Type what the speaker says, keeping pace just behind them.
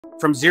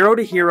From zero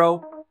to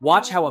hero,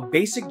 watch how a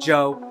basic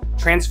Joe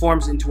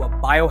transforms into a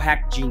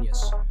biohack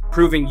genius,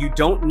 proving you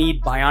don't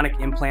need bionic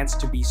implants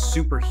to be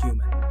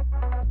superhuman.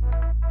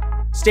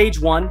 Stage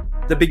 1,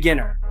 the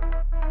beginner.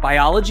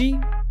 Biology?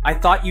 I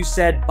thought you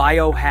said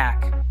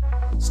biohack.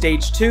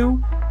 Stage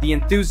 2, the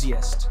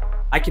enthusiast.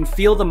 I can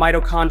feel the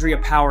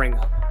mitochondria powering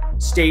up.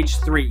 Stage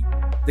 3,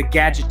 the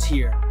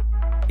gadgeteer.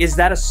 Is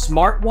that a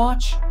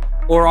smartwatch?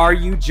 Or are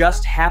you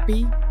just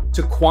happy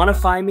to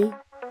quantify me?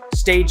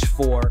 Stage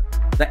 4,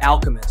 the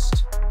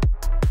alchemist.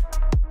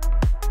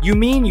 You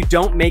mean you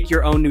don't make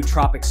your own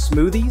nootropic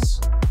smoothies?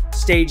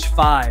 Stage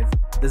 5,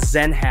 the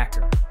Zen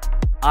hacker.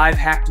 I've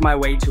hacked my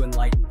way to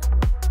enlightenment.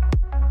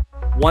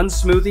 One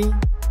smoothie,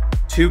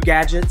 2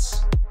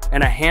 gadgets,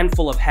 and a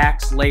handful of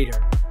hacks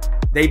later,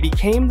 they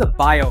became the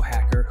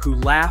biohacker who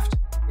laughed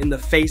in the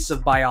face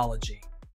of biology.